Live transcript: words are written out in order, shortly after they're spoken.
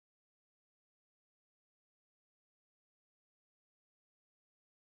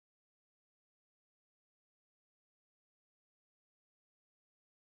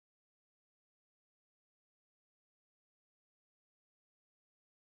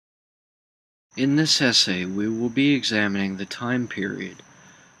In this essay, we will be examining the time period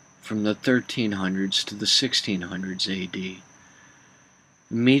from the 1300s to the 1600s AD,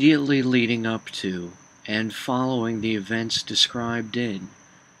 immediately leading up to and following the events described in,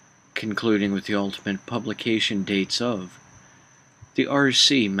 concluding with the ultimate publication dates of, the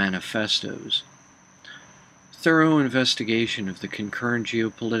RC Manifestos. Thorough investigation of the concurrent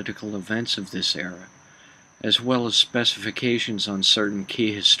geopolitical events of this era, as well as specifications on certain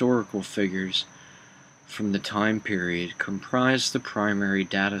key historical figures from the time period, comprise the primary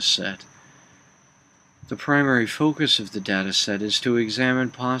data set. The primary focus of the data set is to examine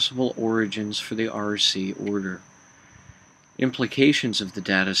possible origins for the RC order. Implications of the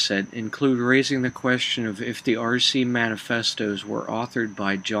data set include raising the question of if the RC Manifestos were authored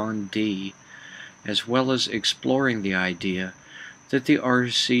by John Dee, as well as exploring the idea that the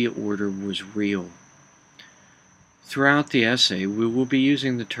RC order was real. Throughout the essay, we will be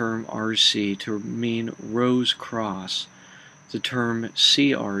using the term RC to mean Rose Cross, the term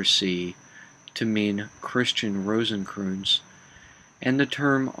CRC to mean Christian Rosicrucianism, and the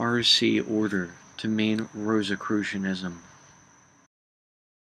term RC order to mean Rosicrucianism.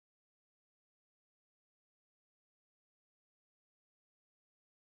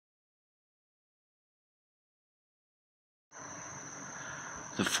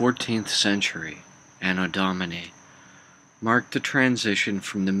 The 14th century, Anno Domini, marked the transition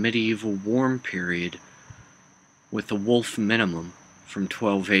from the medieval warm period with the Wolf minimum from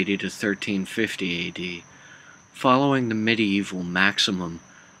 1280 to 1350 AD, following the medieval maximum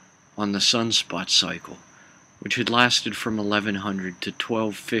on the sunspot cycle, which had lasted from 1100 to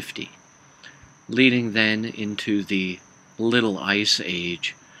 1250, leading then into the Little Ice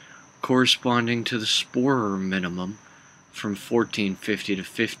Age, corresponding to the Sporer minimum from 1450 to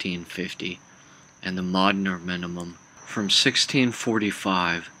 1550, and the Modner minimum from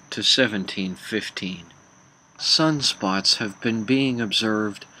 1645 to 1715. Sunspots have been being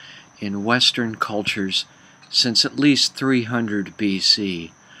observed in Western cultures since at least 300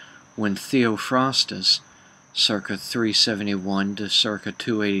 BC, when Theophrastus, circa 371 to circa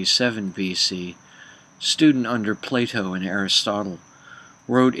 287 BC, student under Plato and Aristotle,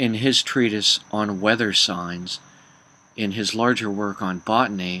 wrote in his treatise on weather signs, in his larger work on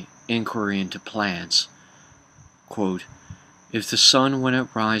botany, Inquiry into Plants, quote, "If the sun when it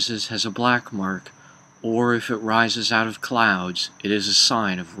rises has a black mark, or if it rises out of clouds, it is a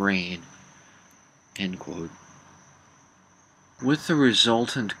sign of rain." End quote. With the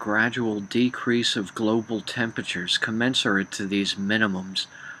resultant gradual decrease of global temperatures commensurate to these minimums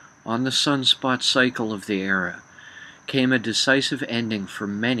on the sunspot cycle of the era, came a decisive ending for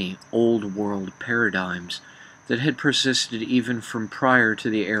many Old World paradigms that had persisted even from prior to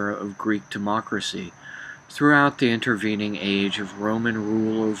the era of Greek democracy, throughout the intervening age of Roman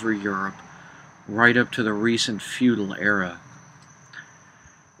rule over Europe, right up to the recent feudal era.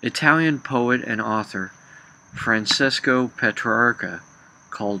 Italian poet and author Francesco Petrarca,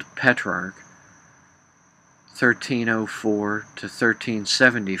 called Petrarch, 1304 to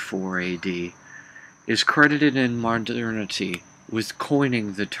 1374 AD, is credited in Modernity with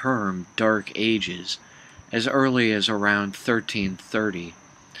coining the term Dark Ages as early as around 1330,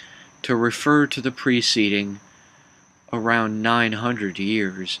 to refer to the preceding around 900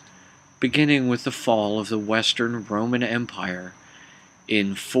 years, beginning with the fall of the Western Roman Empire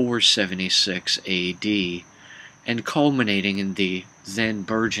in 476 AD, and culminating in the then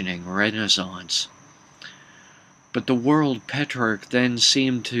burgeoning Renaissance. But the world Petrarch then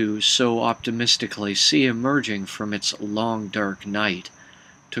seemed to so optimistically see emerging from its long dark night,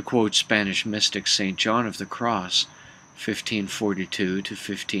 to quote Spanish mystic St. John of the Cross, 1542 to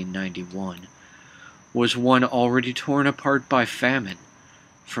 1591, was one already torn apart by famine,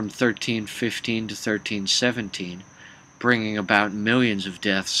 from 1315 to 1317, bringing about millions of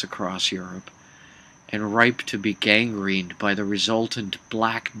deaths across Europe, and ripe to be gangrened by the resultant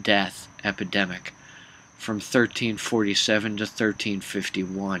Black Death epidemic from 1347 to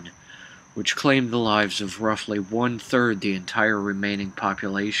 1351, which claimed the lives of roughly one-third the entire remaining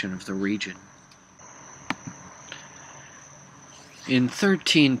population of the region. In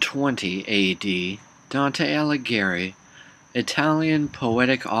 1320 AD, Dante Alighieri, Italian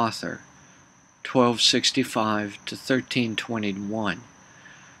poetic author, 1265 to 1321,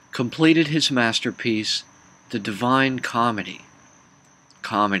 completed his masterpiece, The Divine Comedy.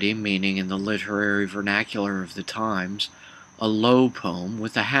 Comedy meaning in the literary vernacular of the times, a low poem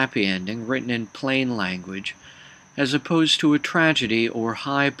with a happy ending written in plain language, as opposed to a tragedy or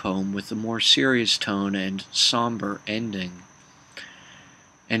high poem with a more serious tone and somber ending.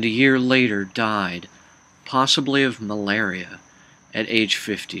 And a year later died, possibly of malaria, at age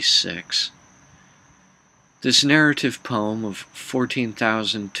 56. This narrative poem of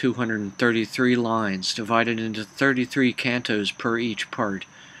 14,233 lines, divided into 33 cantos per each part,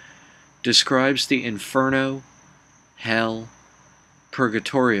 describes the Inferno, Hell,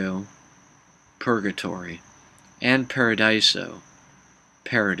 Purgatorio, Purgatory, and Paradiso,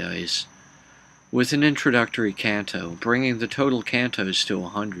 Paradise, with an introductory canto, bringing the total cantos to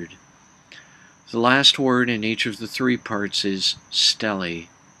 100. The last word in each of the three parts is stelae,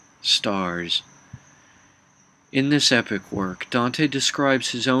 stars. In this epic work, Dante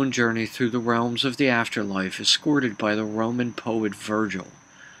describes his own journey through the realms of the afterlife, escorted by the Roman poet Virgil,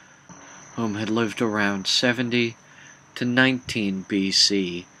 whom had lived around 70 to 19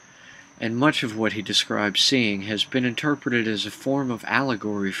 BC, and much of what he describes seeing has been interpreted as a form of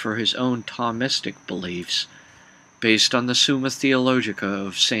allegory for his own Thomistic beliefs, based on the Summa Theologica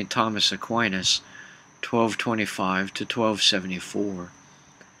of St. Thomas Aquinas, 1225 to 1274,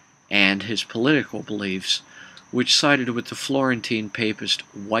 and his political beliefs, which sided with the Florentine papist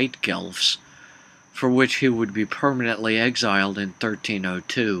White Guelphs, for which he would be permanently exiled in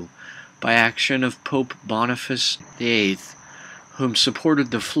 1302 by action of Pope Boniface VIII, whom supported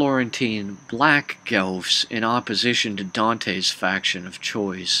the Florentine Black Guelphs in opposition to Dante's faction of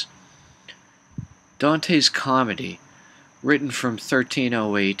choice. Dante's comedy, written from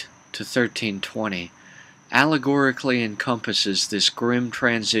 1308 to 1320, allegorically encompasses this grim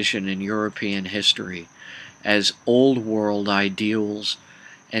transition in European history, as old world ideals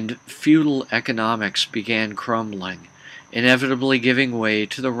and feudal economics began crumbling, inevitably giving way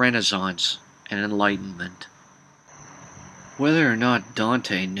to the Renaissance and Enlightenment. Whether or not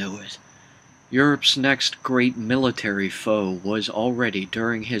Dante knew it, Europe's next great military foe was already,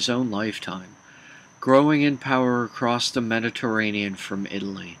 during his own lifetime, growing in power across the Mediterranean from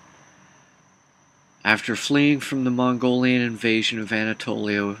Italy. After fleeing from the Mongolian invasion of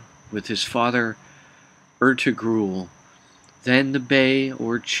Anatolia with his father Ertugrul, then the bey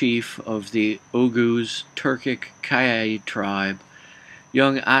or chief of the Oghuz Turkic Kayai tribe,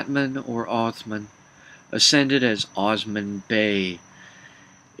 young Atman or Othman ascended as Osman Bey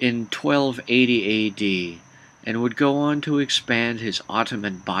in 1280 AD, and would go on to expand his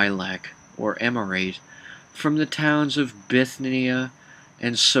Ottoman Bilek or Emirate from the towns of Bithynia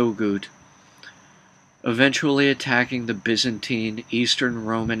and Sogut, eventually attacking the Byzantine Eastern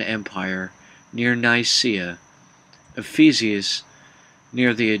Roman Empire near Nicaea, Ephesus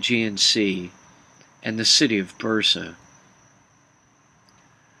near the Aegean Sea, and the city of Bursa.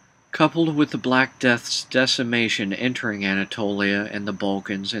 Coupled with the Black Death's decimation entering Anatolia and the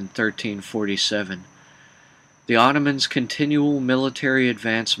Balkans in 1347, the Ottomans' continual military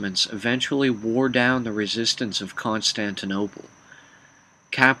advancements eventually wore down the resistance of Constantinople,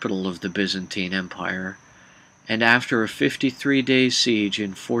 capital of the Byzantine Empire, and after a 53-day siege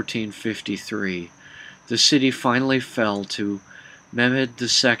in 1453, the city finally fell to Mehmed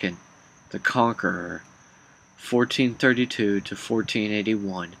II, the Conqueror, 1432 to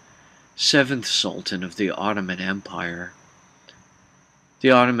 1481, seventh Sultan of the Ottoman Empire.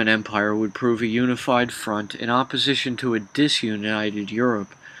 The Ottoman Empire would prove a unified front in opposition to a disunited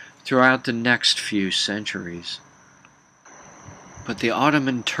Europe throughout the next few centuries. But the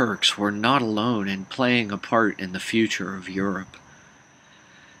Ottoman Turks were not alone in playing a part in the future of Europe.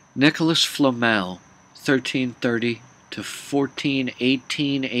 Nicholas Flamel, 1330 to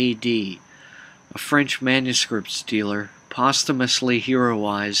 1418 AD, a French manuscripts dealer, posthumously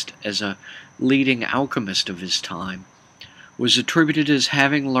heroized as a leading alchemist of his time, was attributed as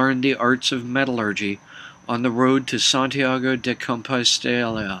having learned the arts of metallurgy on the road to Santiago de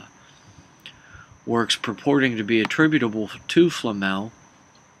Compostela. Works purporting to be attributable to Flamel,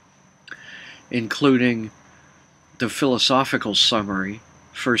 including the Philosophical Summary,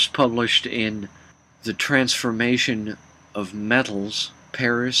 first published in The Transformation of Metals,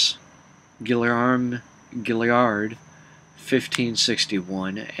 Paris, Guillaume Gilliard,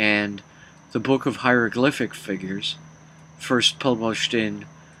 1561, and The Book of Hieroglyphic Figures, first published in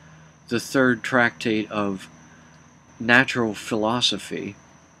the Third Tractate of Natural Philosophy,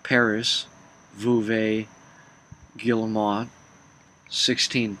 Paris, Vouvet, Guillemot,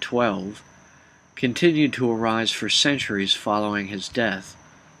 1612, continued to arise for centuries following his death.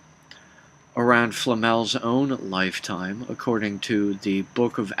 Around Flamel's own lifetime, according to the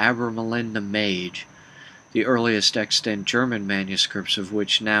Book of Abramelin the Mage, the earliest extant German manuscripts of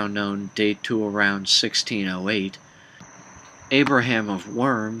which now known date to around 1608, Abraham of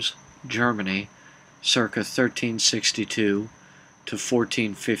Worms, Germany, circa 1362 to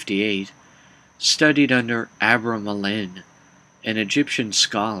 1458, studied under Abramelin, an Egyptian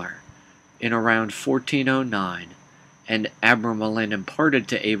scholar, in around 1409, and Abramelin imparted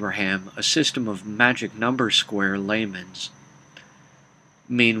to Abraham a system of magic number square layman's.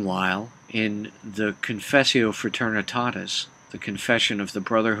 Meanwhile, in the Confessio Fraternitatis, the Confession of the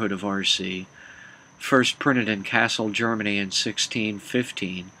Brotherhood of RC, first printed in Kassel, Germany in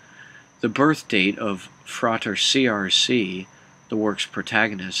 1615, the birth date of Frater CRC, the work's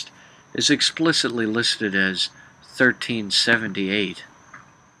protagonist, is explicitly listed as 1378.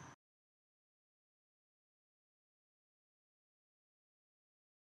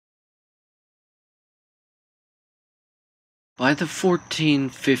 By the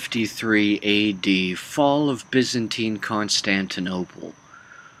 1453 AD fall of Byzantine Constantinople,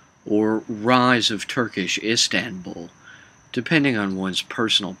 or rise of Turkish Istanbul, depending on one's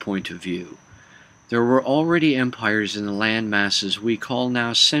personal point of view, there were already empires in the land masses we call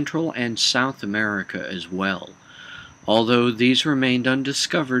now Central and South America as well, although these remained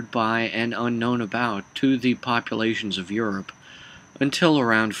undiscovered by and unknown about to the populations of Europe until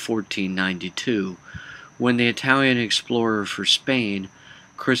around 1492, when the Italian explorer for Spain,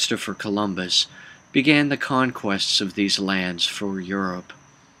 Christopher Columbus, began the conquests of these lands for Europe.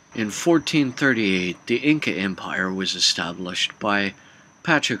 In 1438, the Inca Empire was established by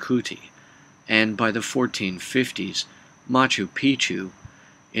Pachacuti, and by the 1450s, Machu Picchu,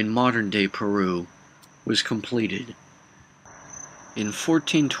 in modern-day Peru, was completed. In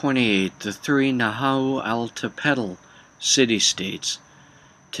 1428, the three Nahuatl city-states,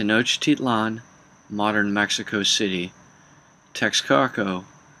 Tenochtitlan, modern Mexico City, Texcoco,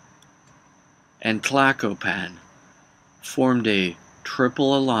 and Tlacopan, formed a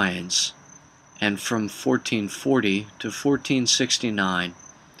triple alliance, and from 1440 to 1469,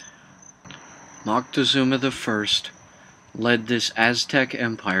 Moctezuma I led this Aztec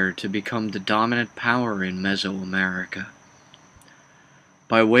empire to become the dominant power in Mesoamerica.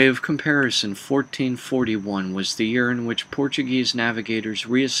 By way of comparison, 1441 was the year in which Portuguese navigators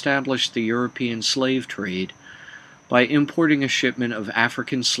re-established the European slave trade by importing a shipment of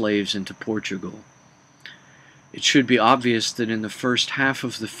African slaves into Portugal. It should be obvious that in the first half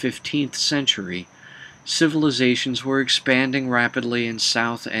of the 15th century, civilizations were expanding rapidly in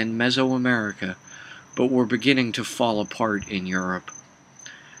South and Mesoamerica, but were beginning to fall apart in Europe.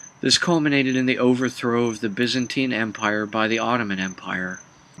 This culminated in the overthrow of the Byzantine Empire by the Ottoman Empire,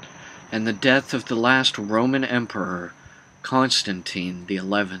 and the death of the last Roman emperor, Constantine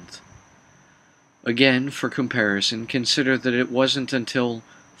XI. Again, for comparison, consider that it wasn't until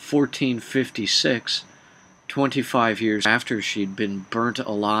 1456, 25 years after she'd been burnt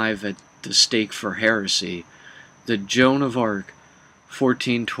alive at the stake for heresy, that Joan of Arc,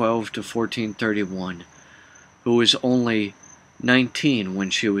 1412 to 1431, who was only 19 when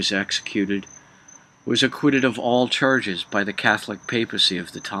she was executed, was acquitted of all charges by the Catholic papacy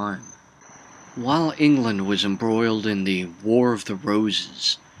of the time. While England was embroiled in the War of the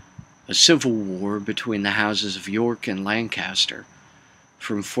Roses, a civil war between the houses of York and Lancaster,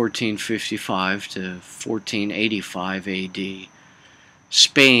 from 1455 to 1485 AD,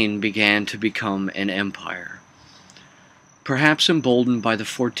 Spain began to become an empire. Perhaps emboldened by the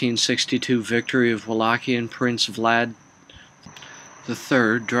 1462 victory of Wallachian Prince Vlad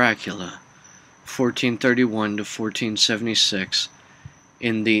III Dracula, 1431 to 1476,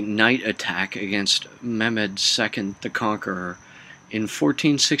 in the night attack against Mehmed II the Conqueror. In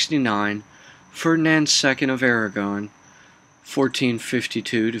 1469, Ferdinand II of Aragon,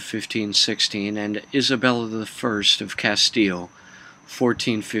 1452 to 1516, and Isabella I of Castile,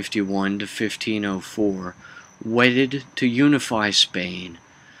 1451 to 1504, wedded to unify Spain,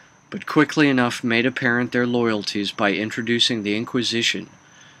 but quickly enough made apparent their loyalties by introducing the Inquisition.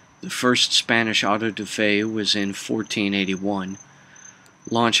 The first Spanish auto de fe was in 1481,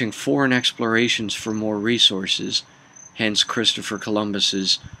 launching foreign explorations for more resources, hence Christopher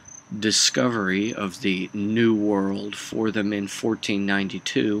Columbus's discovery of the New World for them in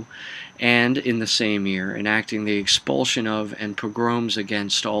 1492, and in the same year enacting the expulsion of and pogroms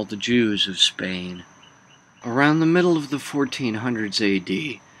against all the Jews of Spain. Around the middle of the 1400s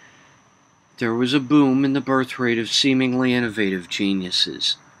AD, there was a boom in the birth rate of seemingly innovative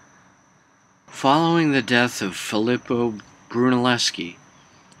geniuses. Following the death of Filippo Brunelleschi,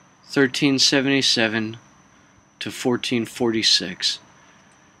 1377 to 1446,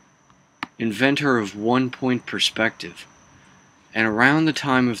 inventor of one-point perspective, and around the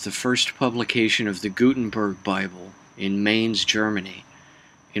time of the first publication of the Gutenberg Bible in Mainz, Germany,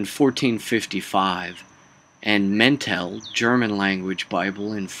 in 1455, and Mentel, German-language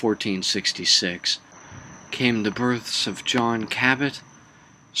Bible, in 1466, came the births of John Cabot,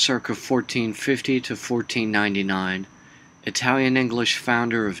 circa 1450 to 1499, Italian-English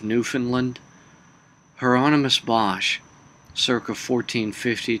founder of Newfoundland, Hieronymus Bosch, circa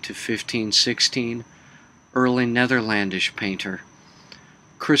 1450 to 1516, early Netherlandish painter.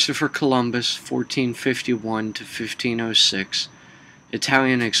 Christopher Columbus, 1451 to 1506,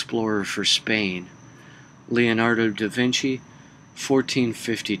 Italian explorer for Spain. Leonardo da Vinci,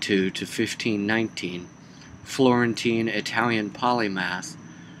 1452 to 1519, Florentine Italian polymath.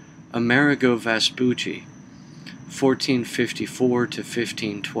 Amerigo Vespucci, 1454 to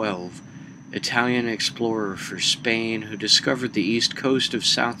 1512, Italian explorer for Spain who discovered the east coast of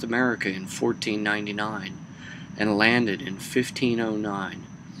South America in 1499 and landed in 1509.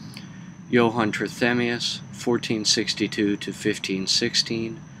 Johann Trithemius, 1462 to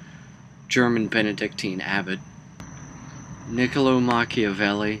 1516, German Benedictine abbot. Niccolo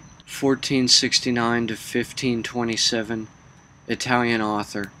Machiavelli, 1469 to 1527, Italian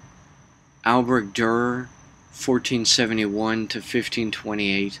author. Albrecht Dürer, 1471 to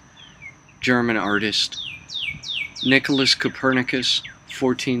 1528, German artist. Nicholas Copernicus,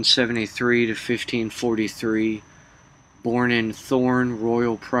 1473 to 1543, born in Thorn,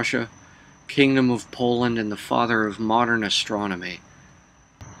 Royal Prussia, Kingdom of Poland, and the father of modern astronomy.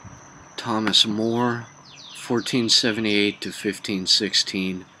 Thomas More, 1478 to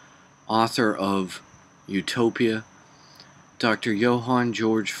 1516, author of Utopia. Dr. Johann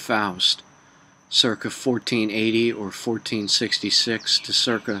Georg Faust, circa 1480 or 1466 to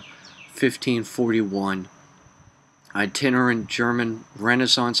circa 1541, itinerant German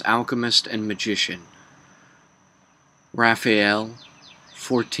Renaissance alchemist and magician. Raphael,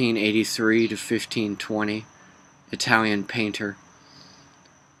 1483 to 1520, Italian painter.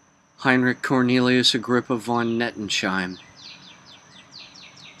 Heinrich Cornelius Agrippa von Nettensheim,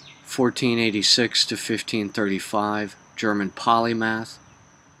 1486 to 1535, German polymath.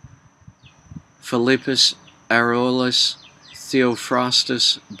 Philippus Aurelius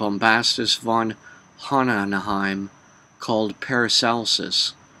Theophrastus Bombastus von Hohenheim, called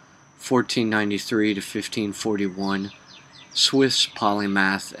Paracelsus, 1493 to 1541, Swiss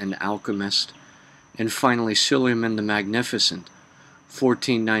polymath and alchemist. And finally Suleiman the Magnificent,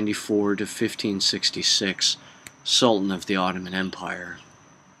 1494 to 1566, Sultan of the Ottoman Empire.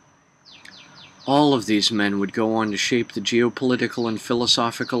 All of these men would go on to shape the geopolitical and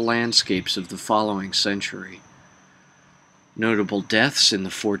philosophical landscapes of the following century. Notable deaths in the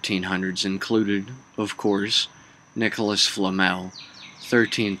 1400s included, of course, Nicholas Flamel,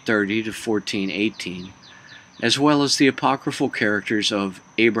 1330 to 1418, as well as the apocryphal characters of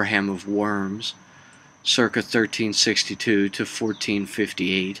Abraham of Worms, circa 1362 to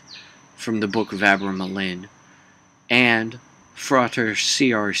 1458, from the Book of Abramelin, and Frater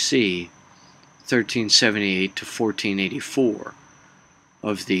CRC, 1378 to 1484,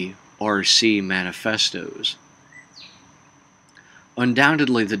 of the RC Manifestos.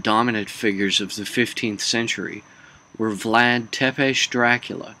 Undoubtedly the dominant figures of the 15th century were Vlad Tepes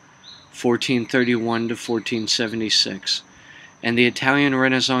Dracula, 1431 to 1476, and the Italian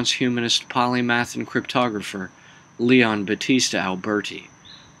Renaissance humanist, polymath, and cryptographer Leon Battista Alberti,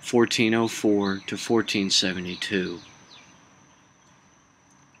 1404 to 1472.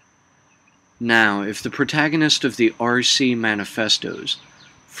 Now, if the protagonist of the RC Manifestos,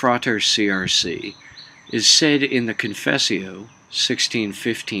 Frater CRC, is said in the Confessio,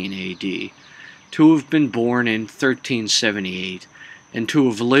 1615 AD, to have been born in 1378 and to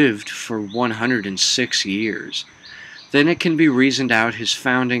have lived for 106 years, then it can be reasoned out his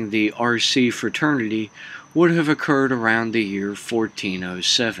founding the RC fraternity would have occurred around the year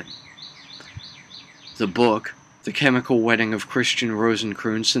 1407. The book, The Chemical Wedding of Christian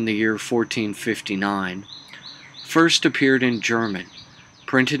Rosicrucianism in the year 1459, first appeared in German,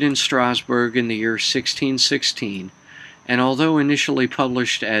 printed in Strasbourg in the year 1616, and although initially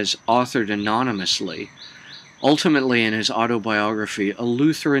published as authored anonymously, ultimately in his autobiography, a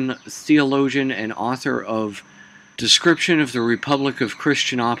Lutheran theologian and author of Description of the Republic of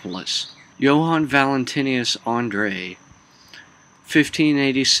Christianopolis, Johann Valentinius André,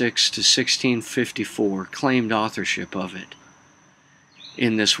 1586 to 1654, claimed authorship of it.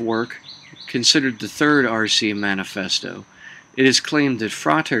 In this work, considered the third RC Manifesto, it is claimed that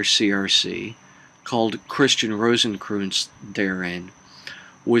Frater CRC, called Christian Rosicrucianism therein,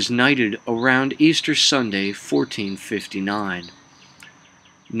 was knighted around Easter Sunday 1459.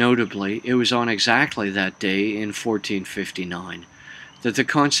 Notably, it was on exactly that day in 1459 that the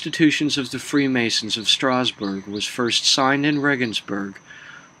constitutions of the Freemasons of Strasbourg was first signed in Regensburg,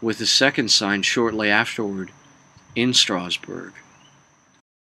 with the second signed shortly afterward in Strasbourg.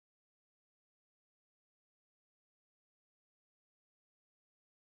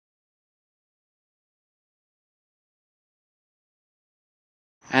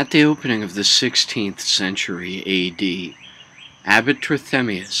 At the opening of the 16th century A.D., Abbot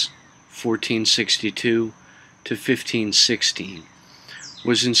Trithemius, 1462 to 1516,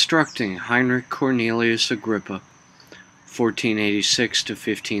 was instructing Heinrich Cornelius Agrippa, 1486 to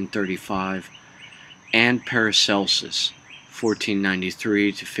 1535, and Paracelsus,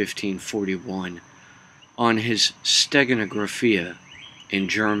 1493 to 1541, on his Steganographia in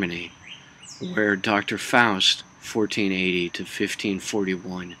Germany, where Dr. Faust, 1480 to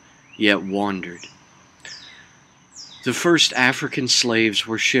 1541, yet wandered. The first African slaves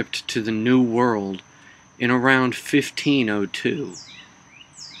were shipped to the New World in around 1502.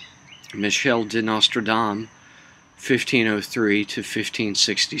 Michel de Nostradam, 1503 to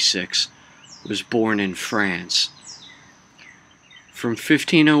 1566, was born in France. From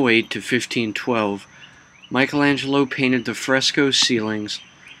 1508 to 1512, Michelangelo painted the fresco ceilings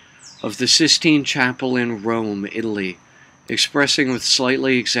of the Sistine Chapel in Rome, Italy, expressing with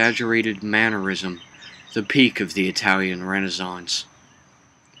slightly exaggerated mannerism the peak of the Italian Renaissance.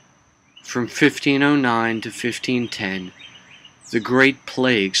 From 1509 to 1510, the Great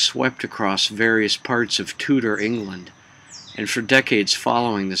Plague swept across various parts of Tudor England, and for decades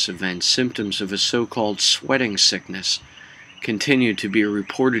following this event, symptoms of a so-called sweating sickness continued to be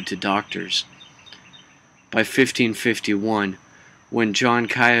reported to doctors. By 1551, when John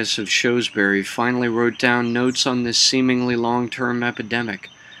Caius of Shrewsbury finally wrote down notes on this seemingly long-term epidemic,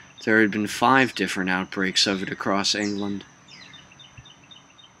 there had been 5 different outbreaks of it across England.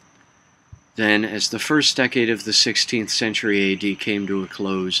 Then, as the first decade of the 16th century AD came to a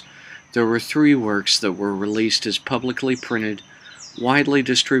close, there were 3 works that were released as publicly printed, widely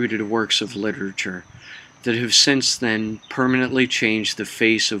distributed works of literature that have since then permanently changed the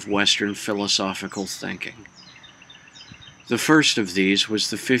face of Western philosophical thinking. The first of these was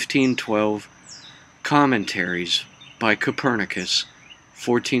the 1512 Commentaries by Copernicus,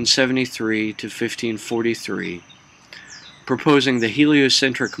 1473 to 1543, proposing the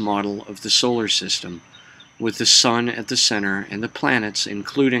heliocentric model of the solar system, with the Sun at the center and the planets,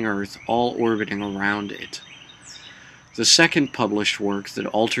 including Earth, all orbiting around it. The second published work that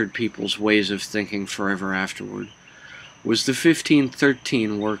altered people's ways of thinking forever afterward was the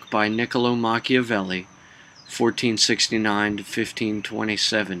 1513 work by Niccolo Machiavelli, 1469 to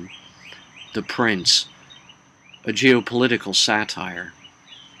 1527, The Prince, a geopolitical satire.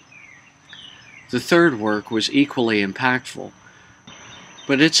 The third work was equally impactful,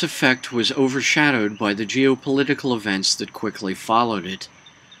 but its effect was overshadowed by the geopolitical events that quickly followed it.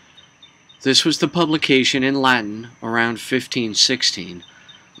 This was the publication in Latin around 1516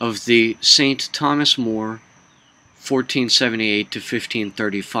 of the St. Thomas More, 1478 to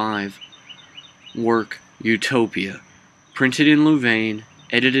 1535, work Utopia, printed in Louvain,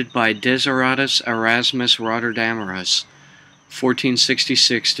 edited by Desideratus Erasmus Rotterdamerus,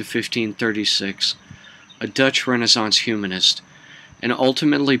 1466 to 1536, a Dutch Renaissance humanist, and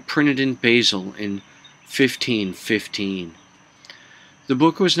ultimately printed in Basel in 1515. The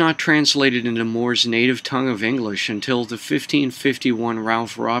book was not translated into More's native tongue of English until the 1551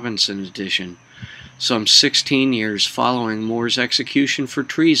 Ralph Robinson edition, some 16 years following More's execution for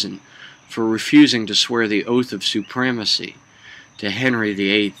treason for refusing to swear the oath of supremacy to Henry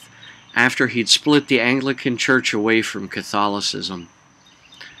VIII after he'd split the Anglican Church away from Catholicism.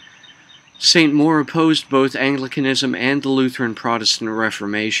 St. More opposed both Anglicanism and the Lutheran Protestant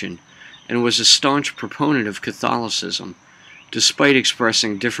Reformation, and was a staunch proponent of Catholicism, despite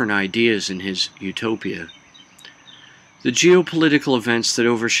expressing different ideas in his Utopia. The geopolitical events that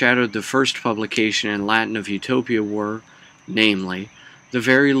overshadowed the first publication in Latin of Utopia were, namely, the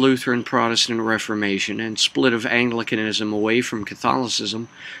very Lutheran Protestant Reformation and split of Anglicanism away from Catholicism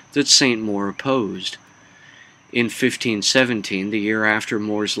that St. More opposed. In 1517, the year after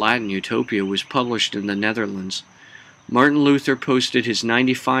More's Latin Utopia was published in the Netherlands, Martin Luther posted his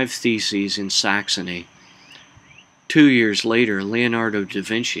 95 Theses in Saxony. 2 years later, Leonardo da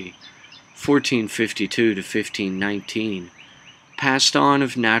Vinci, 1452 to 1519, passed on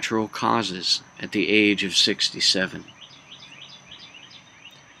of natural causes at the age of 67.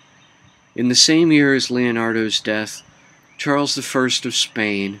 In the same year as Leonardo's death, Charles I of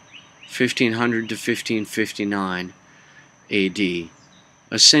Spain, 1500 to 1559 AD,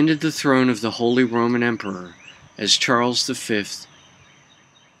 ascended the throne of the Holy Roman Emperor as Charles V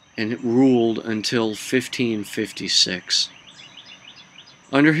and ruled until 1556.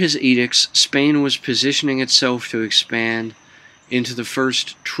 Under his edicts, Spain was positioning itself to expand into the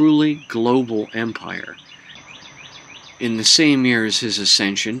first truly global empire. In the same year as his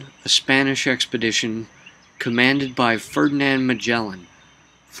ascension, a Spanish expedition commanded by Ferdinand Magellan,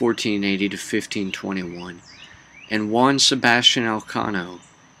 1480 to 1521, and Juan Sebastian Elcano,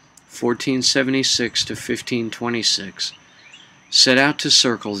 1476 to 1526, set out to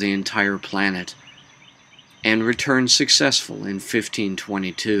circle the entire planet, and returned successful in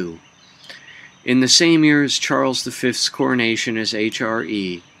 1522. In the same year as Charles V's coronation as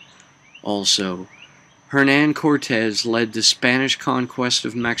HRE, also, Hernán Cortés led the Spanish conquest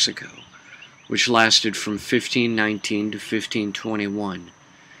of Mexico, which lasted from 1519 to 1521.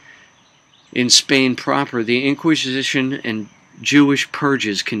 In Spain proper, the Inquisition and Jewish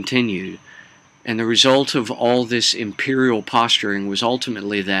purges continued, and the result of all this imperial posturing was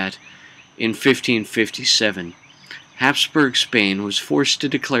ultimately that, in 1557, Habsburg Spain was forced to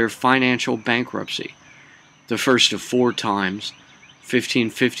declare financial bankruptcy, the first of 4 times,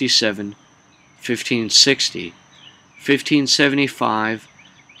 1557, 1560, 1575,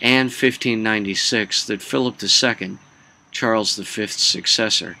 and 1596, that Philip II, Charles V's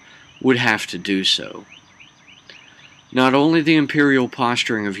successor, would have to do so. Not only the imperial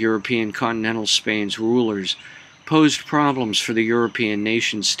posturing of European continental Spain's rulers posed problems for the European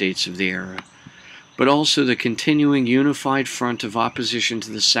nation-states of the era, but also the continuing unified front of opposition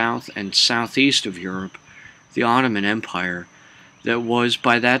to the south and southeast of Europe, the Ottoman Empire, that was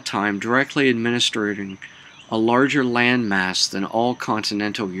by that time directly administering a larger landmass than all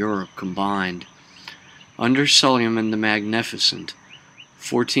continental Europe combined. Under Suleiman the Magnificent,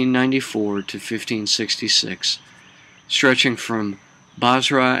 1494 to 1566, stretching from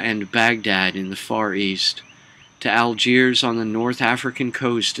Basra and Baghdad in the far east, to Algiers on the North African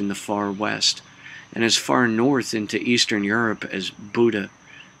coast in the far west, and as far north into Eastern Europe as Buda,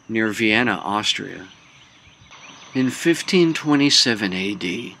 near Vienna, Austria. In 1527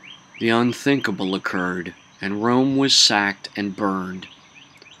 AD, the unthinkable occurred, and Rome was sacked and burned.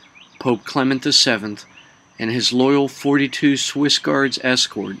 Pope Clement VII and his loyal 42 Swiss Guards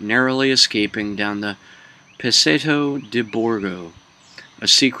escort narrowly escaping down the Passetto di Borgo, a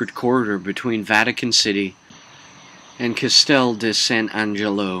secret corridor between Vatican City and Castel di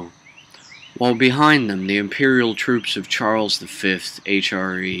Sant'Angelo, while behind them the imperial troops of Charles V,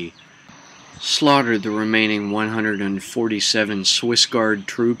 HRE, slaughtered the remaining 147 Swiss Guard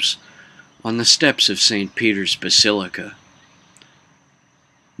troops on the steps of St. Peter's Basilica.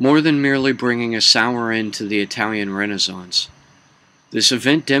 More than merely bringing a sour end to the Italian Renaissance, this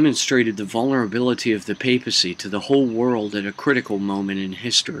event demonstrated the vulnerability of the papacy to the whole world at a critical moment in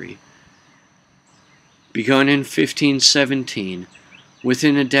history. Begun in 1517,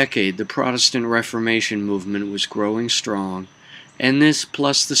 within a decade the Protestant Reformation movement was growing strong, and this,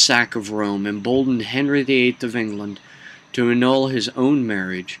 plus the sack of Rome, emboldened Henry VIII of England to annul his own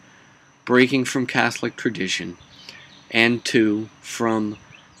marriage, breaking from Catholic tradition, and to, from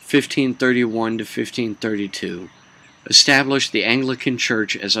 1531 to 1532, established the Anglican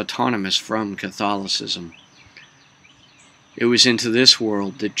Church as autonomous from Catholicism. It was into this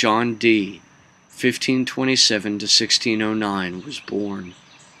world that John Dee, 1527 to 1609, was born,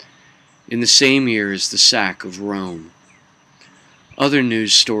 in the same year as the sack of Rome. Other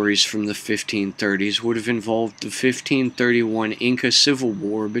news stories from the 1530s would have involved the 1531 Inca civil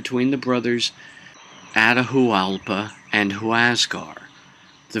war between the brothers Atahualpa and Huascar,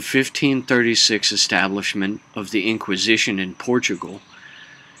 the 1536 establishment of the Inquisition in Portugal,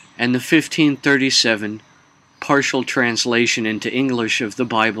 and the 1537 partial translation into English of the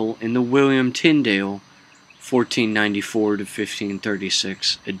Bible in the William Tyndale 1494 to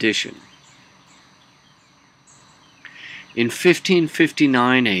 1536 edition. In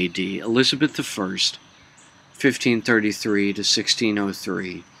 1559 AD, Elizabeth I, 1533 to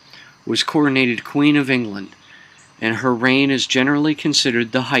 1603, was coronated Queen of England, and her reign is generally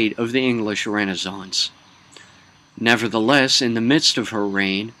considered the height of the English Renaissance. Nevertheless, in the midst of her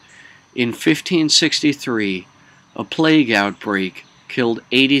reign, in 1563, a plague outbreak killed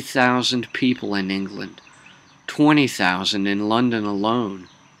 80,000 people in England, 20,000 in London alone.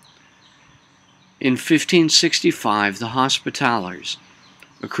 In 1565, the Hospitallers,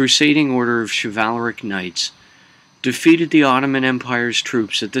 a crusading order of chivalric knights, defeated the Ottoman Empire's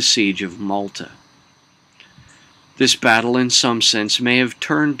troops at the siege of Malta. This battle, in some sense, may have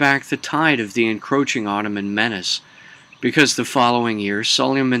turned back the tide of the encroaching Ottoman menace, because the following year,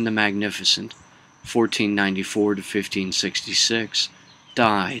 Suleiman the Magnificent, 1494 to 1566,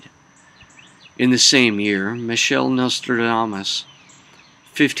 died. In the same year, Michel Nostradamus,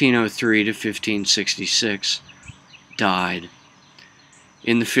 1503 to 1566, died.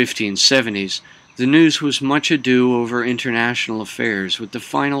 In the 1570s, the news was much ado over international affairs with the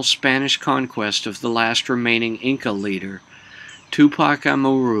final Spanish conquest of the last remaining Inca leader, Tupac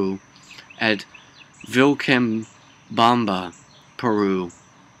Amaru, at Vilcabamba, Peru,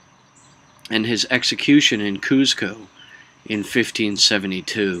 and his execution in Cuzco in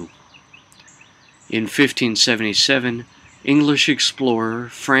 1572. In 1577, English explorer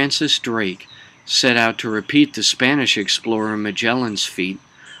Francis Drake set out to repeat the Spanish explorer Magellan's feat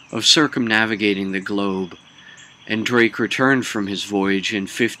of circumnavigating the globe, and Drake returned from his voyage in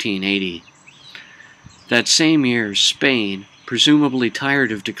 1580. That same year, Spain, presumably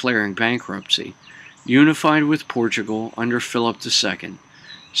tired of declaring bankruptcy, unified with Portugal under Philip II,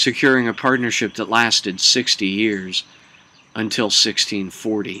 securing a partnership that lasted 60 years, until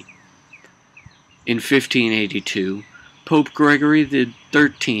 1640. In 1582, Pope Gregory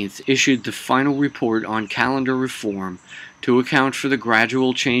XIII issued the final report on calendar reform to account for the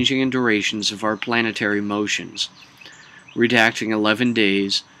gradual changing in durations of our planetary motions, redacting 11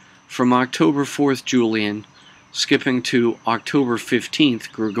 days from October 4th Julian, skipping to October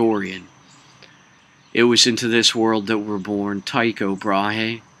 15th Gregorian. It was into this world that were born Tycho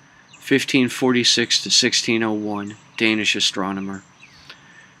Brahe, 1546 to 1601, Danish astronomer;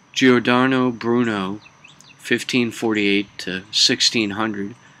 Giordano Bruno, 1548 to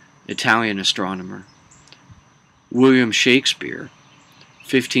 1600, Italian astronomer; William Shakespeare,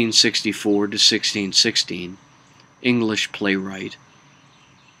 1564 to 1616, English playwright;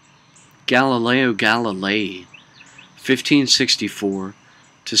 Galileo Galilei, 1564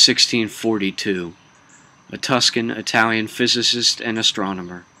 to 1642, a Tuscan Italian physicist and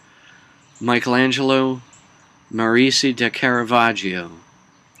astronomer; Michelangelo Merisi da Caravaggio,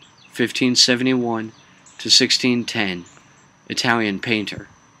 1571 to 1610, Italian painter;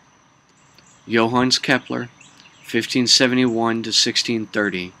 Johannes Kepler, 1571 to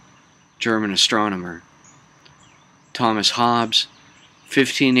 1630, German astronomer; Thomas Hobbes,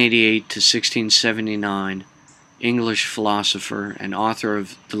 1588 to 1679, English philosopher and author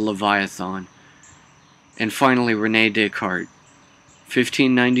of The Leviathan; and finally René Descartes,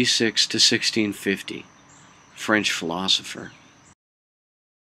 1596 to 1650, French philosopher.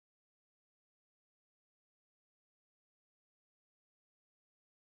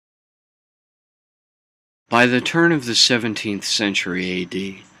 By the turn of the 17th century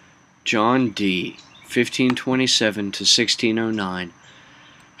AD, John Dee, 1527 to 1609,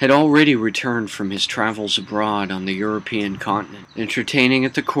 had already returned from his travels abroad on the European continent, entertaining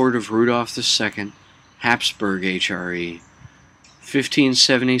at the court of Rudolph II, Habsburg HRE,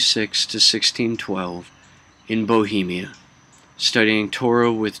 1576 to 1612, in Bohemia, studying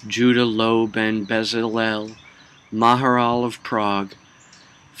Torah with Judah Loew ben Bezalel, Maharal of Prague,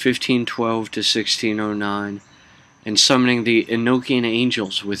 1512 to 1609, and summoning the Enochian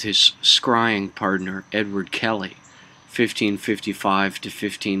angels with his scrying partner Edward Kelly, 1555 to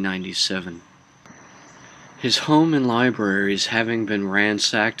 1597. His home and libraries having been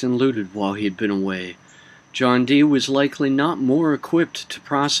ransacked and looted while he had been away, John Dee was likely not more equipped to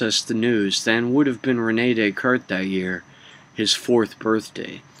process the news than would have been René Descartes that year, his 4th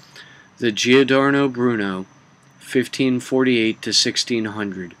birthday. The Giordano Bruno, 1548 to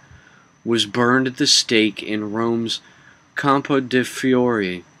 1600, was burned at the stake in Rome's Campo de'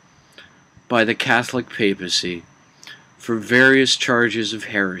 Fiori by the Catholic papacy for various charges of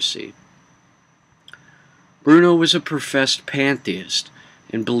heresy. Bruno was a professed pantheist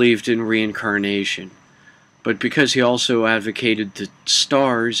and believed in reincarnation, but because he also advocated that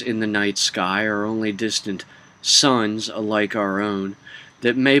stars in the night sky are only distant suns alike our own,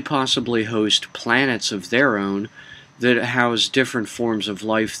 that may possibly host planets of their own that house different forms of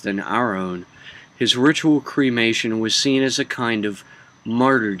life than our own, his ritual cremation was seen as a kind of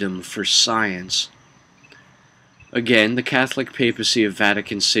martyrdom for science. Again, the Catholic papacy of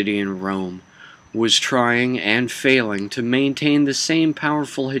Vatican City and Rome was trying and failing to maintain the same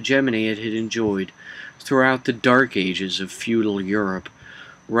powerful hegemony it had enjoyed throughout the dark ages of feudal Europe,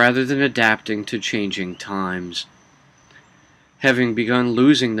 rather than adapting to changing times. Having begun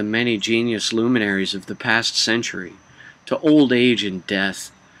losing the many genius luminaries of the past century to old age and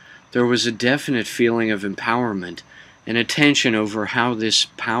death, there was a definite feeling of empowerment and a tension over how this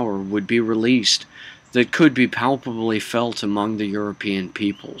power would be released that could be palpably felt among the European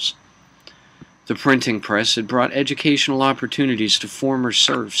peoples. The printing press had brought educational opportunities to former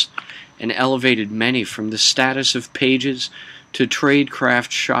serfs and elevated many from the status of pages to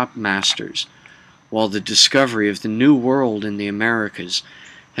tradecraft shop masters, while the discovery of the New World in the Americas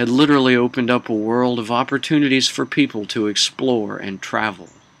had literally opened up a world of opportunities for people to explore and travel.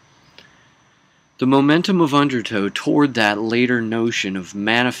 The momentum of Undertow toward that later notion of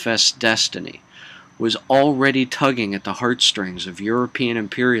manifest destiny was already tugging at the heartstrings of European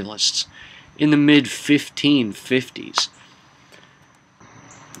imperialists in the mid-1550s.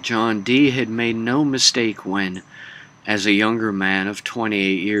 John Dee had made no mistake when, as a younger man of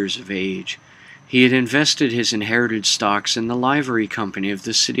 28 years of age, he had invested his inherited stocks in the Livery Company of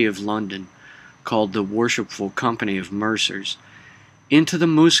the City of London called the Worshipful Company of Mercers, into the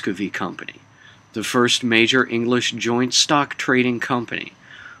Muscovy Company, the first major English joint stock trading company,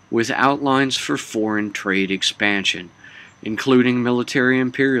 with outlines for foreign trade expansion, including military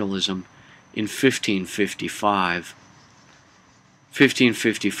imperialism, in 1555.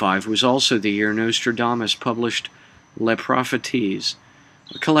 1555 was also the year Nostradamus published Les Prophéties,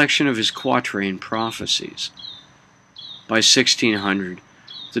 a collection of his quatrain prophecies. By 1600,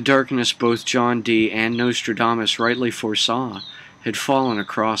 the darkness both John Dee and Nostradamus rightly foresaw had fallen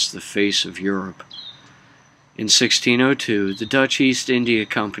across the face of Europe. In 1602, the Dutch East India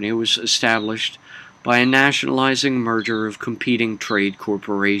Company was established by a nationalizing merger of competing trade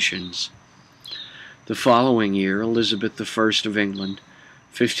corporations. The following year, Elizabeth I of England,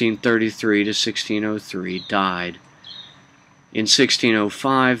 1533 to 1603, died. In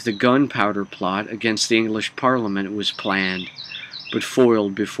 1605, the gunpowder plot against the English Parliament was planned, but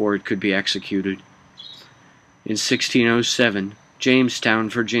foiled before it could be executed. In 1607, Jamestown,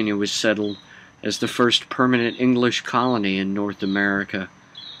 Virginia was settled as the first permanent English colony in North America.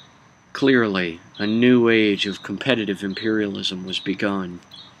 Clearly, a new age of competitive imperialism was begun.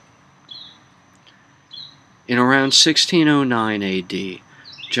 In around 1609 A.D.,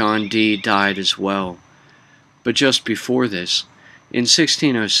 John Dee died as well, but just before this, in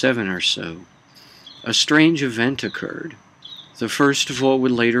 1607 or so, a strange event occurred, the first of what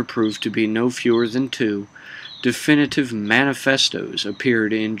would later prove to be no fewer than 2 definitive manifestos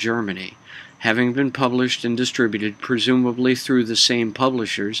appeared in Germany, having been published and distributed presumably through the same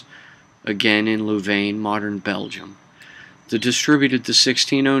publishers, again in Louvain, modern Belgium. They distributed the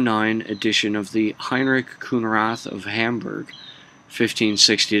 1609 edition of the Heinrich Kunrath of Hamburg,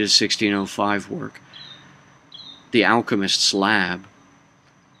 1560 to 1605 work, The Alchemist's Lab.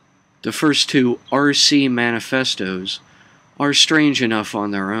 The first 2 RC Manifestos are strange enough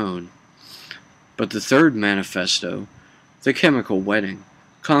on their own, but the third manifesto, The Chemical Wedding,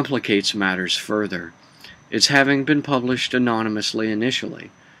 complicates matters further, its having been published anonymously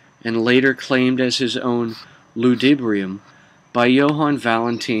initially, and later claimed as his own ludibrium by Johann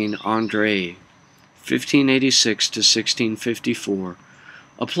Valentin André, 1586 to 1654,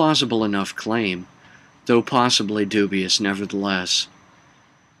 a plausible enough claim, though possibly dubious nevertheless.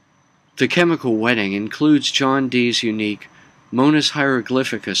 The Chemical Wedding includes John Dee's unique Monas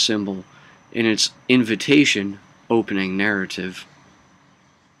Hieroglyphica symbol in its invitation opening narrative.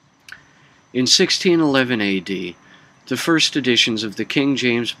 In 1611 A.D., the first editions of the King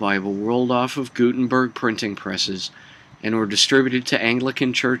James Bible rolled off of Gutenberg printing presses and were distributed to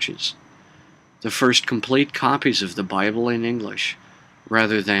Anglican churches. The first complete copies of the Bible in English,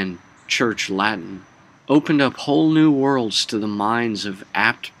 rather than Church Latin, opened up whole new worlds to the minds of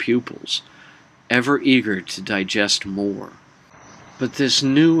apt pupils, ever eager to digest more. But this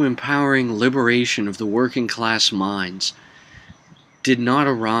new empowering liberation of the working class minds did not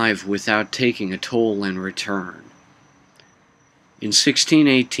arrive without taking a toll in return. In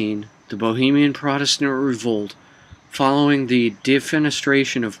 1618, the Bohemian Protestant revolt, following the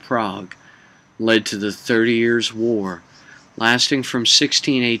defenestration of Prague, led to the 30 Years' War, lasting from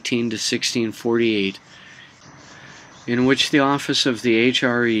 1618 to 1648, in which the office of the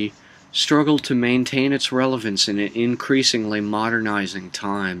HRE struggled to maintain its relevance in increasingly modernizing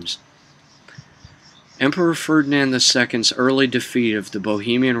times. Emperor Ferdinand II's early defeat of the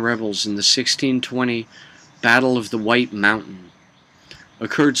Bohemian rebels in the 1620 Battle of the White Mountain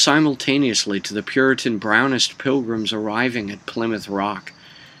occurred simultaneously to the Puritan Brownist pilgrims arriving at Plymouth Rock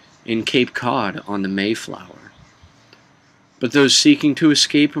in Cape Cod on the Mayflower. But those seeking to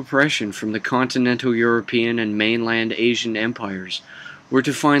escape oppression from the continental European and mainland Asian empires were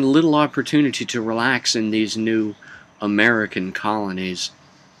to find little opportunity to relax in these new American colonies.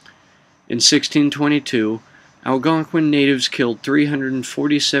 In 1622, Algonquin natives killed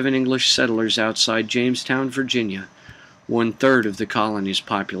 347 English settlers outside Jamestown, Virginia, 1/3 of the colony's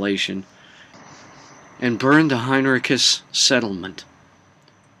population, and burned the Heinrichus settlement.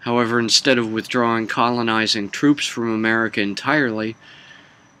 However, instead of withdrawing colonizing troops from America entirely,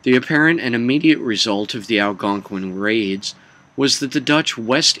 the apparent and immediate result of the Algonquin raids was that the Dutch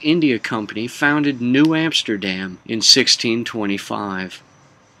West India Company founded New Amsterdam in 1625.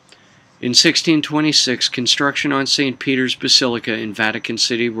 In 1626, construction on St. Peter's Basilica in Vatican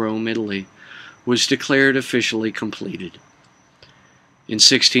City, Rome, Italy, was declared officially completed. In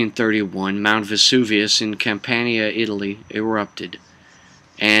 1631, Mount Vesuvius in Campania, Italy, erupted,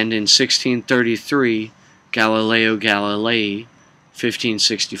 and in 1633, Galileo Galilei,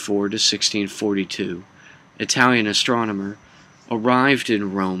 1564 to 1642, Italian astronomer, arrived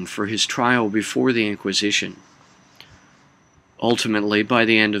in Rome for his trial before the Inquisition. Ultimately, by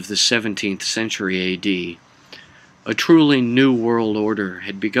the end of the 17th century AD, a truly new world order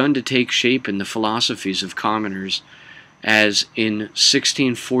had begun to take shape in the philosophies of commoners as, in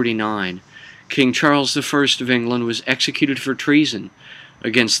 1649, King Charles I of England was executed for treason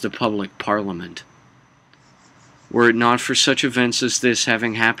against the public parliament. Were it not for such events as this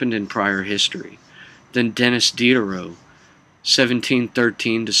having happened in prior history, then Denis Diderot,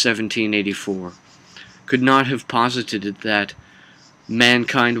 1713 to 1784, could not have posited that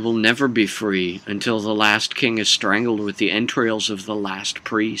mankind will never be free until the last king is strangled with the entrails of the last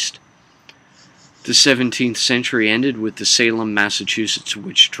priest. The 17th century ended with the Salem, Massachusetts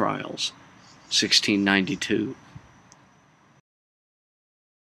witch trials, 1692.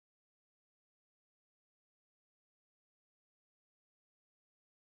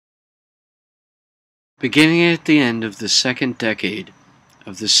 Beginning at the end of the second decade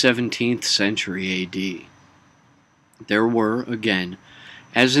of the 17th century AD, there were, again,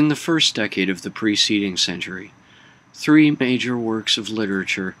 as in the first decade of the preceding century, three major works of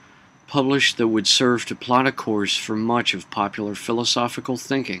literature published that would serve to plot a course for much of popular philosophical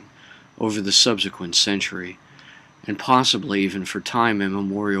thinking over the subsequent century, and possibly even for time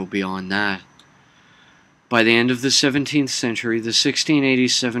immemorial beyond that. By the end of the 17th century, the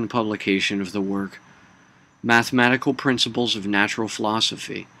 1687 publication of the work Mathematical Principles of Natural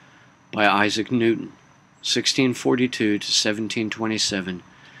Philosophy by Isaac Newton, 1642 to 1727,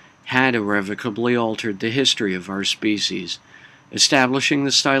 had irrevocably altered the history of our species, establishing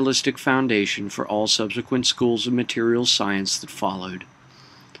the stylistic foundation for all subsequent schools of material science that followed.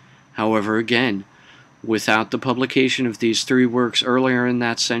 However, again, without the publication of these three works earlier in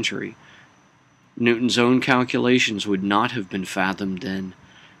that century, Newton's own calculations would not have been fathomed then,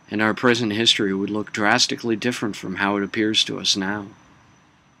 and our present history would look drastically different from how it appears to us now.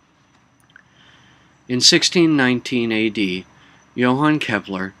 In 1619 AD, Johann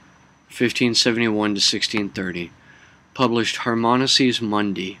Kepler, 1571 to 1630, published Harmonices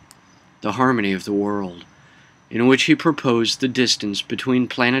Mundi, the harmony of the world, in which he proposed the distance between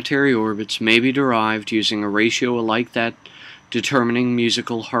planetary orbits may be derived using a ratio like that determining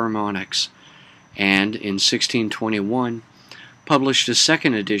musical harmonics, and in 1621 published a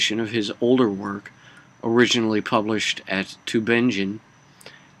second edition of his older work, originally published at Tübingen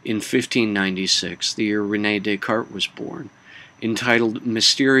in 1596, the year René Descartes was born, entitled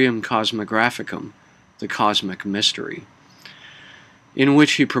Mysterium Cosmographicum, the Cosmic Mystery, in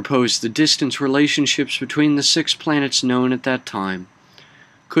which he proposed the distance relationships between the 6 planets known at that time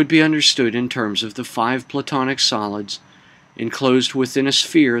could be understood in terms of the 5 Platonic solids enclosed within a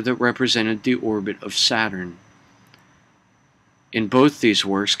sphere that represented the orbit of Saturn. In both these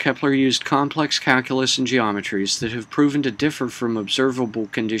works, Kepler used complex calculus and geometries that have proven to differ from observable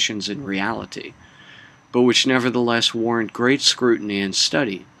conditions in reality, but which nevertheless warrant great scrutiny and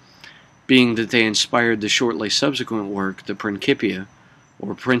study, being that they inspired the shortly subsequent work, the Principia,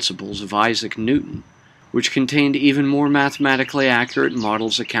 or Principles of Isaac Newton, which contained even more mathematically accurate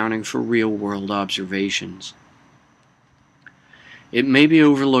models accounting for real-world observations. It may be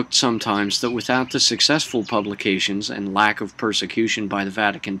overlooked sometimes that without the successful publications and lack of persecution by the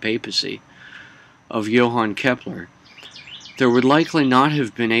Vatican papacy of Johann Kepler, there would likely not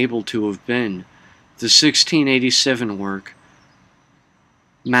have been able to have been the 1687 work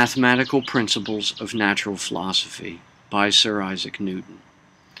Mathematical Principles of Natural Philosophy by Sir Isaac Newton.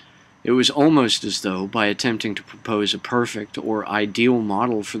 It was almost as though, by attempting to propose a perfect or ideal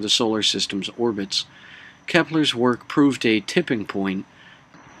model for the solar system's orbits, Kepler's work proved a tipping point,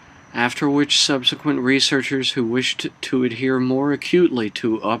 after which subsequent researchers who wished to adhere more acutely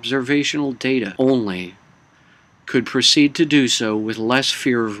to observational data only could proceed to do so with less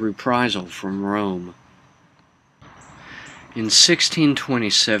fear of reprisal from Rome. In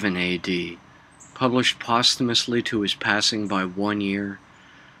 1627 AD, published posthumously to his passing by 1 year,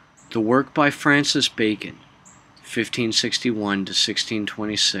 the work by Francis Bacon, 1561 to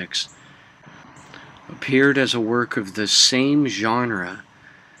 1626, appeared as a work of the same genre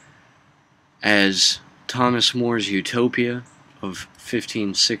as Thomas More's Utopia of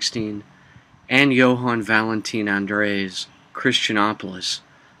 1516 and Johann Valentin Andre's Christianopolis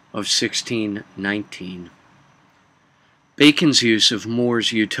of 1619. Bacon's use of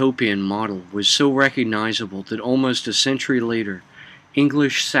More's utopian model was so recognizable that almost a century later,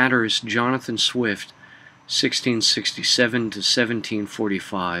 English satirist Jonathan Swift, 1667 to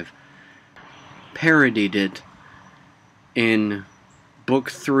 1745, parodied it in Book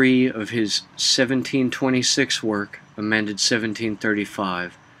 3 of his 1726 work, amended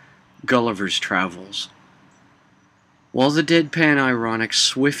 1735, Gulliver's Travels. While the deadpan ironic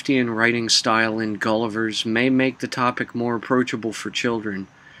Swiftian writing style in Gulliver's may make the topic more approachable for children,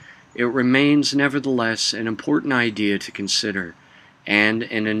 it remains nevertheless an important idea to consider, and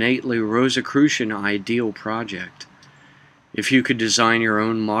an innately Rosicrucian ideal project. If you could design your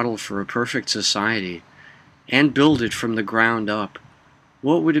own model for a perfect society, and build it from the ground up,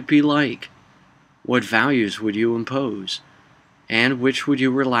 what would it be like? What values would you impose? And which would you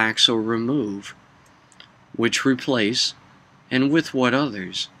relax or remove? Which replace, and with what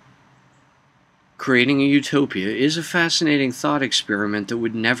others? Creating a utopia is a fascinating thought experiment that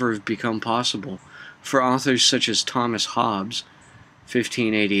would never have become possible for authors such as Thomas Hobbes,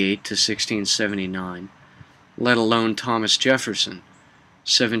 1588 to 1679, let alone Thomas Jefferson,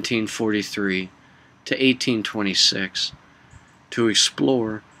 1743 to 1826, to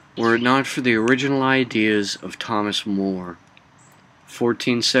explore, were it not for the original ideas of Thomas More,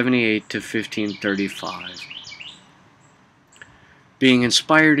 1478 to 1535. Being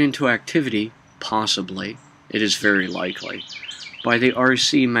inspired into activity, possibly, it is very likely, by the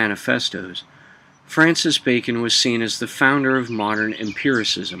RC Manifestos, Francis Bacon was seen as the founder of modern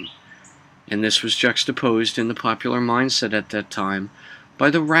empiricism, and this was juxtaposed in the popular mindset at that time by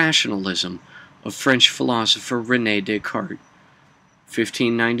the rationalism of French philosopher René Descartes,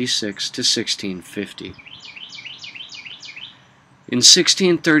 1596 to 1650. In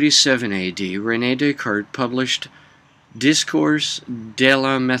 1637 AD, René Descartes published Discours de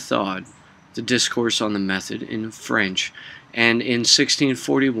la Méthode, the Discourse on the Method, in French, and in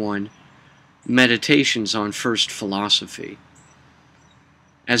 1641, Meditations on First Philosophy.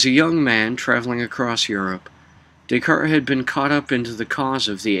 As a young man traveling across Europe, Descartes had been caught up into the cause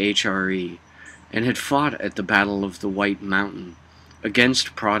of the HRE, and had fought at the Battle of the White Mountain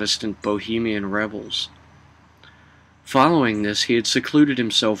against Protestant Bohemian rebels. Following this, he had secluded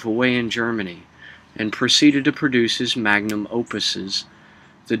himself away in Germany, and proceeded to produce his magnum opuses,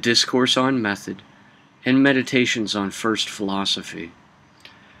 the Discourse on Method, and Meditations on First Philosophy.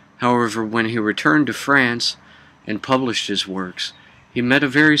 However, when he returned to France and published his works, he met a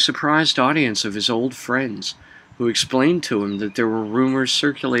very surprised audience of his old friends, who explained to him that there were rumors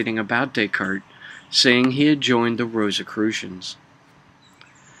circulating about Descartes saying he had joined the Rosicrucians.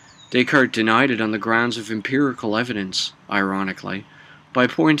 Descartes denied it on the grounds of empirical evidence, ironically, by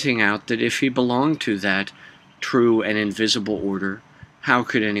pointing out that if he belonged to that true and invisible order, how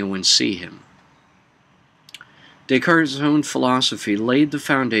could anyone see him? Descartes' own philosophy laid the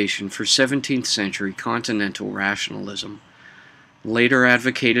foundation for 17th century continental rationalism, later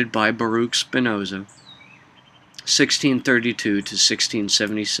advocated by Baruch Spinoza, 1632 to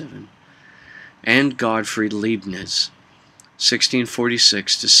 1677, and Gottfried Leibniz,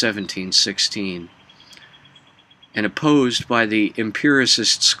 1646 to 1716, and opposed by the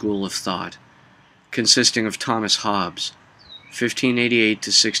empiricist school of thought, consisting of Thomas Hobbes, 1588 to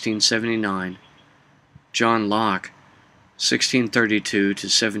 1679, John Locke, 1632 to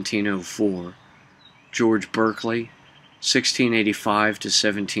 1704, George Berkeley, 1685 to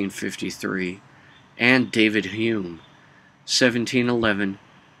 1753, and David Hume, 1711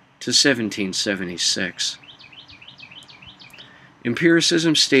 to 1776.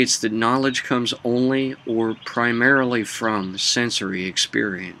 Empiricism states that knowledge comes only or primarily from sensory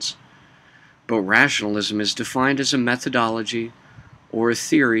experience, but rationalism is defined as a methodology or a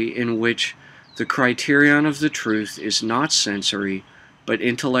theory in which the criterion of the truth is not sensory but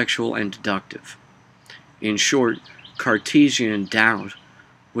intellectual and deductive. In short, Cartesian doubt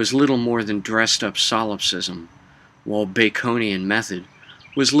was little more than dressed-up solipsism, while Baconian method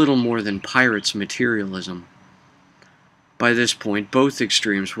was little more than pirate's materialism. By this point, both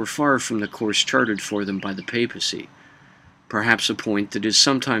extremes were far from the course charted for them by the papacy. Perhaps a point that is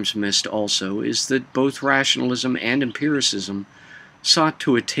sometimes missed also is that both rationalism and empiricism sought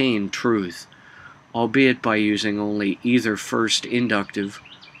to attain truth, albeit by using only either first inductive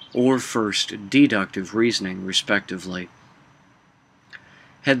or first deductive reasoning, respectively.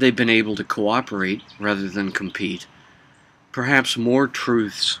 Had they been able to cooperate rather than compete, perhaps more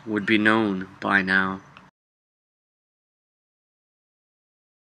truths would be known by now.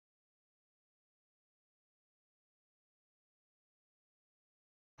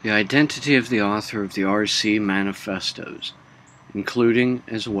 The identity of the author of the RC Manifestos, including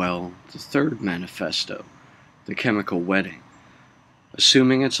as well the third manifesto, The Chemical Wedding,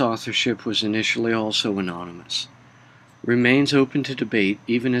 assuming its authorship was initially also anonymous, remains open to debate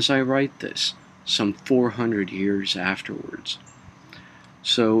even as I write this, some 400 years afterwards.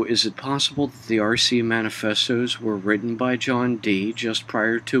 So, is it possible that the RC Manifestos were written by John Dee just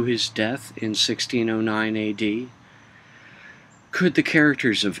prior to his death in 1609 AD? Could the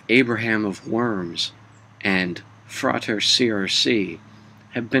characters of Abraham of Worms and Frater CRC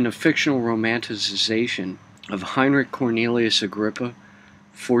have been a fictional romanticization of Heinrich Cornelius Agrippa,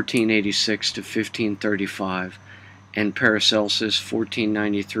 1486 to 1535, and Paracelsus,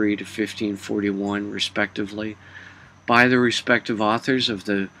 1493 to 1541, respectively, by the respective authors of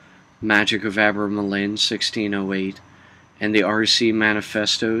the Magic of Abramelin, 1608, and the RC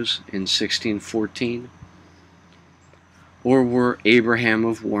Manifestos in 1614? Or were Abraham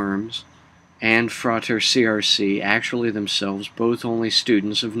of Worms and Frater CRC actually themselves both only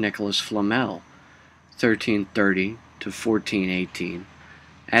students of Nicholas Flamel, 1330 to 1418,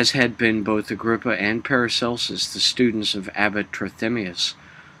 as had been both Agrippa and Paracelsus the students of Abbot Trithemius,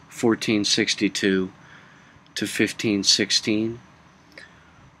 1462 to 1516?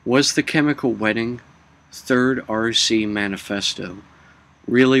 Was the Chemical Wedding, Third RC Manifesto,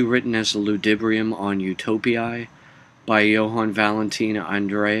 really written as a ludibrium on utopiae by Johann Valentina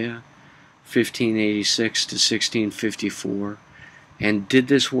Andrea, 1586 to 1654, and did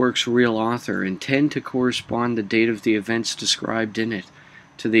this work's real author intend to correspond the date of the events described in it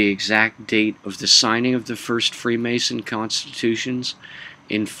to the exact date of the signing of the first Freemason constitutions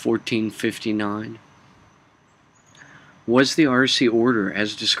in 1459? Was the RC order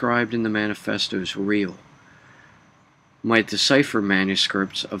as described in the manifestos real? Might the cipher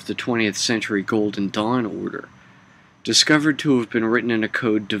manuscripts of the 20th century Golden Dawn order, discovered to have been written in a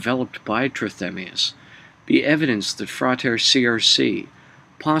code developed by Trithemius, be evidence that Frater CRC,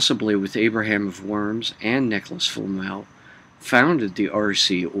 possibly with Abraham of Worms and Nicholas Flamel, founded the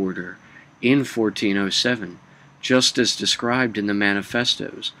RC order in 1407, just as described in the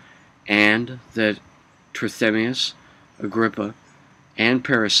manifestos, and that Trithemius, Agrippa, and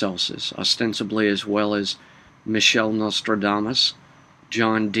Paracelsus, ostensibly as well as Michel Nostradamus,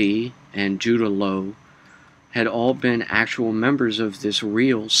 John Dee, and Judah Lowe, had all been actual members of this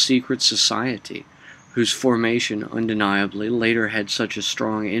real secret society, whose formation undeniably later had such a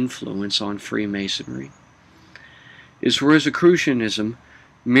strong influence on Freemasonry? Is Rosicrucianism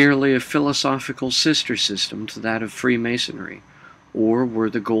merely a philosophical sister system to that of Freemasonry, or were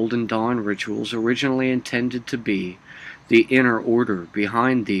the Golden Dawn rituals originally intended to be the inner order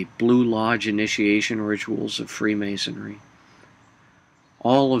behind the Blue Lodge initiation rituals of Freemasonry?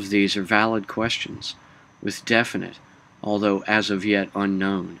 All of these are valid questions, with definite, although as of yet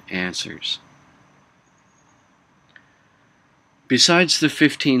unknown, answers. Besides the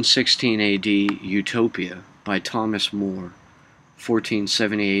 1516 AD Utopia by Thomas More,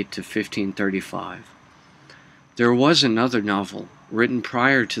 1478 to 1535, there was another novel written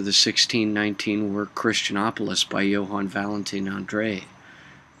prior to the 1619 work Christianopolis by Johann Valentin André,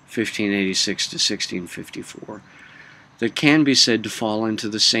 1586 to 1654, that can be said to fall into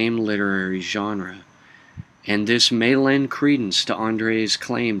the same literary genre, and this may lend credence to André's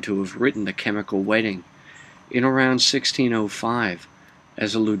claim to have written The Chemical Wedding in around 1605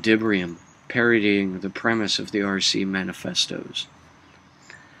 as a ludibrium parodying the premise of the RC Manifestos.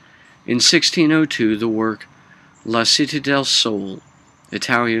 In 1602, the work La Cité del Sol,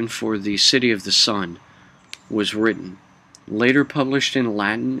 Italian for The City of the Sun, was written, later published in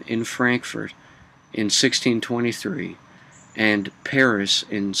Latin in Frankfurt in 1623 and Paris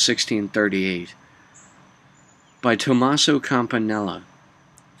in 1638, by Tommaso Campanella,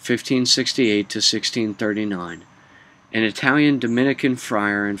 1568 to 1639, an Italian Dominican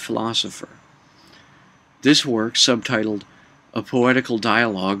friar and philosopher. This work, subtitled A Poetical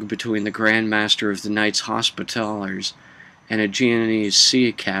Dialogue Between the Grand Master of the Knights Hospitallers and a Genoese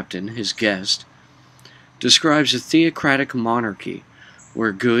sea captain, his guest, describes a theocratic monarchy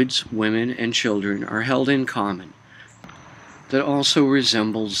where goods, women, and children are held in common, that also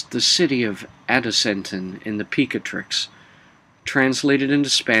resembles the city of Adocenton in the Picatrix, translated into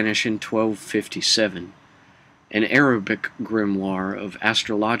Spanish in 1257, an Arabic grimoire of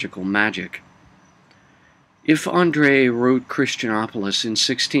astrological magic. If André wrote Christianopolis in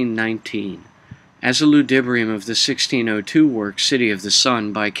 1619 as a ludibrium of the 1602 work City of the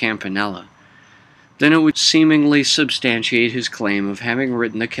Sun by Campanella, then it would seemingly substantiate his claim of having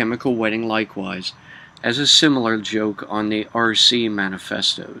written The Chemical Wedding likewise as a similar joke on the RC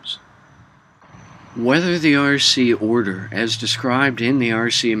Manifestos. Whether the RC order, as described in the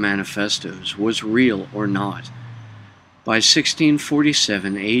RC Manifestos, was real or not, by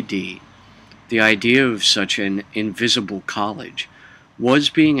 1647 AD, the idea of such an invisible college was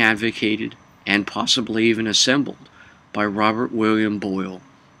being advocated and possibly even assembled by Robert William Boyle,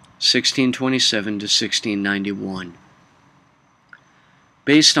 1627 to 1691.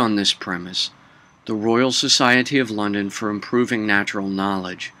 Based on this premise, the Royal Society of London for Improving Natural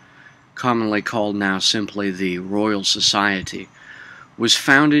Knowledge, commonly called now simply the Royal Society, was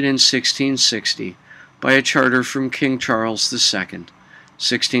founded in 1660 by a charter from King Charles II,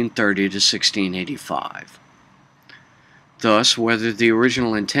 1630 to 1685. Thus, whether the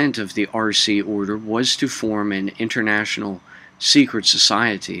original intent of the RC order was to form an international secret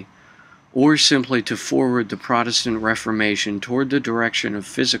society, or simply to forward the Protestant Reformation toward the direction of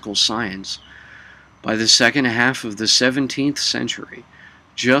physical science, by the second half of the 17th century,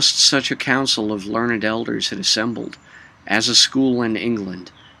 just such a council of learned elders had assembled as a school in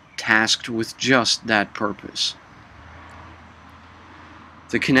England, tasked with just that purpose.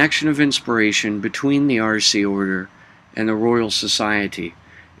 The connection of inspiration between the RC order and the Royal Society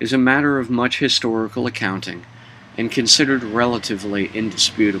is a matter of much historical accounting and considered relatively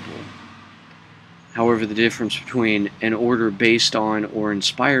indisputable. However, the difference between an order based on or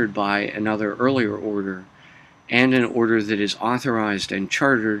inspired by another earlier order and an order that is authorized and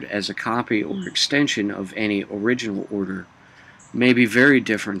chartered as a copy or extension of any original order may be very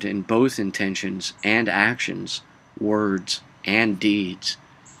different in both intentions and actions, words and deeds.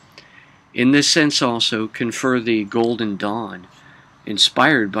 In this sense also confer the Golden Dawn,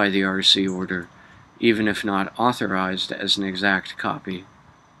 inspired by the RC order, even if not authorized as an exact copy,